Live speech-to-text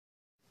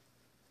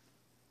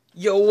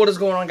Yo, what is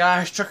going on,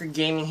 guys? Trucker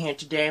Gaming here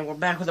today, and we're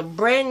back with a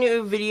brand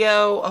new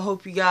video. I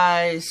hope you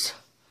guys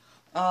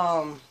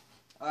are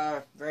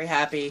very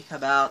happy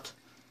about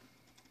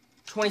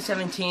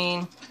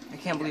 2017. I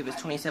can't believe it's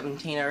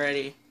 2017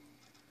 already.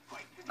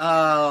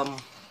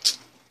 It's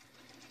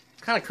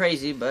kind of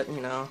crazy, but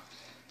you know.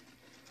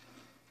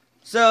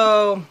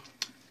 So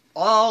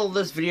all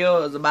this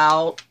video is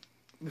about,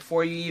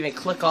 before you even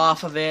click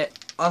off of it,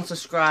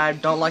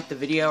 unsubscribe, don't like the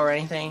video or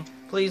anything,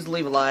 please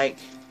leave a like.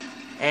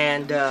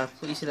 And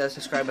please hit that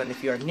subscribe button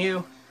if you are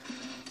new.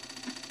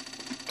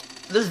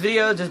 This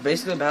video is just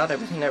basically about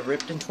everything that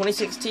ripped in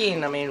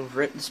 2016. I mean,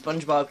 ripped the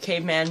SpongeBob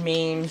Caveman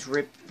memes,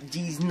 ripped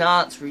D's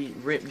Nuts,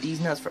 ripped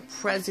D's Nuts for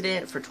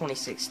President for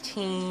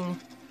 2016,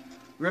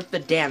 ripped the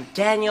damn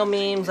Daniel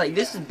memes. Like,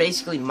 this is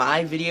basically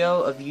my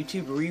video of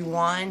YouTube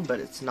Rewind, but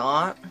it's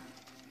not.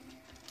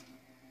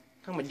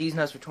 Talking about D's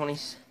Nuts for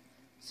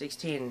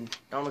 2016,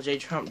 Donald J.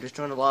 Trump just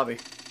joined the lobby.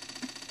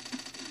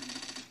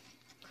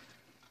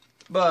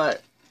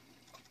 But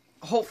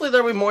hopefully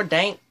there will be more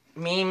dank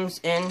memes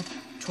in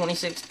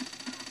 2016.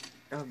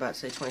 I was about to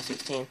say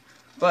 2016.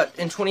 But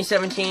in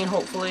 2017,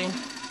 hopefully.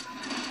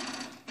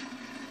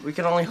 We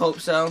can only hope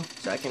so.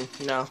 So I can,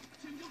 you know,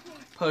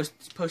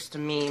 post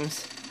some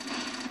memes.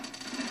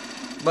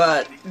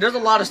 But there's a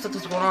lot of stuff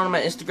that's going on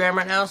my Instagram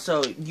right now.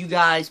 So you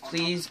guys,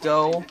 please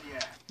go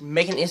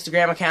make an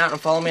Instagram account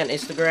and follow me on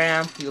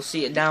Instagram. You'll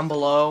see it down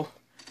below.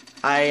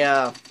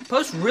 I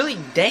post really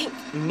dank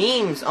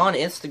memes on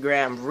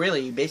Instagram.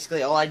 Really,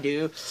 basically all I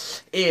do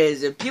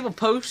is, if people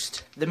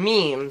post the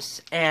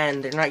memes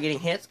and they're not getting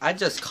hits, I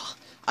just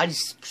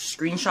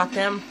screenshot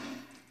them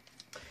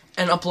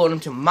and upload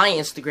them to my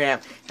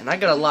Instagram, and I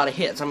got a lot of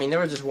hits. I mean, there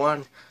was just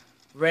one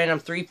random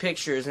 3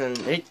 pictures and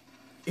it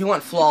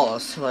went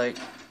flawless. Like,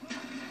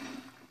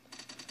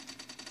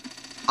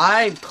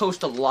 I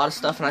post a lot of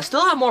stuff and I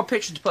still have more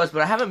pictures to post,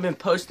 but I haven't been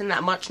posting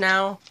that much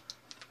now.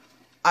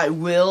 I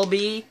will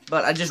be,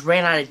 but I just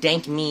ran out of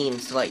dank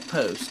memes to, like,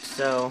 post,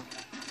 so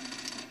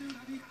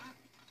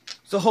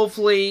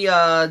hopefully,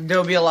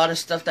 there'll be a lot of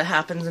stuff that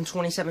happens in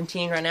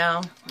 2017 right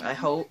now, I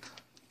hope.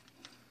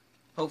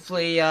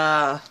 Hopefully,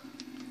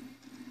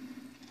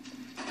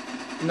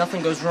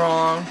 nothing goes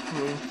wrong,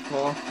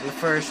 well, in the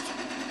first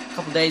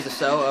couple days or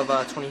so of,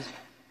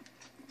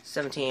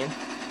 2017.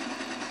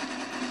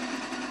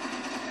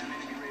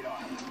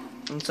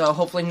 And so,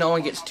 hopefully no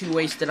one gets too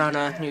wasted on,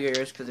 New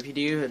Year's, because if you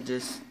do, it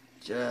just...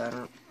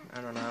 I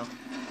don't know.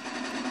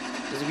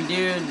 Because if you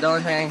do, the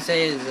only thing I can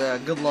say is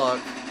good luck.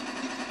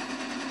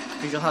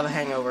 Because you'll have a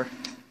hangover.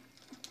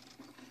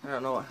 I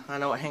know what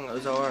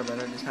hangovers are,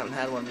 but I just haven't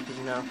had one because,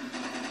 you know,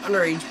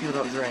 underage people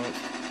don't drink.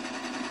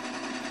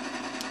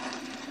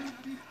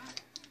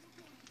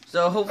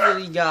 So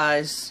hopefully,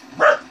 guys,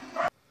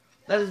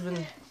 that has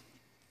been...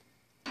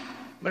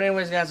 But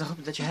anyways, guys, I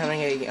hope that you're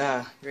having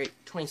a great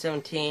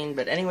 2017.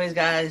 But anyways,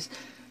 guys,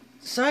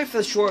 sorry for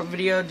the short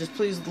video. Just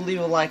please leave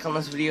a like on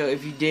this video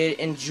if you did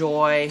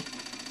enjoy.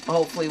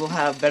 Hopefully we'll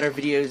have better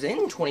videos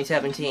in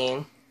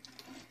 2017.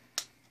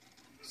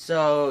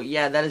 So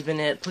yeah, that has been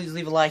it. Please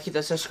leave a like, hit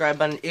that subscribe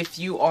button if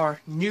you are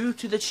new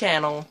to the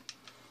channel.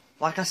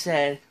 Like I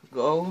said,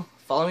 go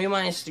follow me on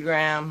my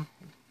Instagram.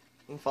 You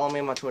can follow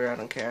me on my Twitter, I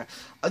don't care.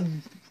 I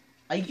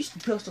used to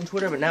post on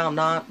Twitter, but now I'm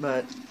not.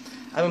 But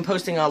I've been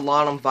posting a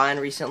lot on Vine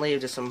recently,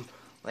 just some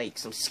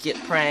skit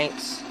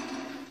pranks.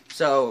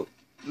 So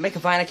make a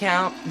Vine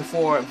account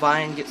before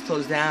Vine gets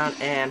closed down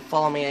and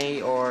follow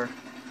me, or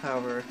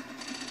however,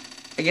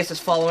 I guess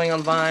it's following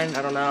on Vine,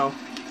 I don't know.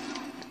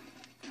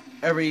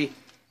 Every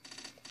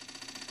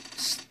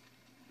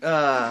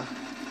app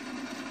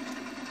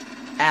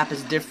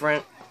is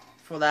different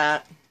for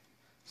that.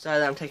 Sorry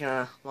that I'm taking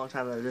a long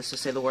time just to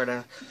say the word.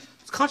 I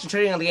was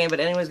concentrating on the game, but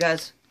anyways,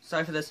 guys,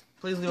 sorry for this.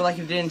 Please leave a like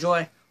if you did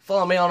enjoy.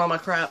 Follow me on all my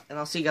crap, and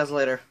I'll see you guys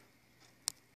later.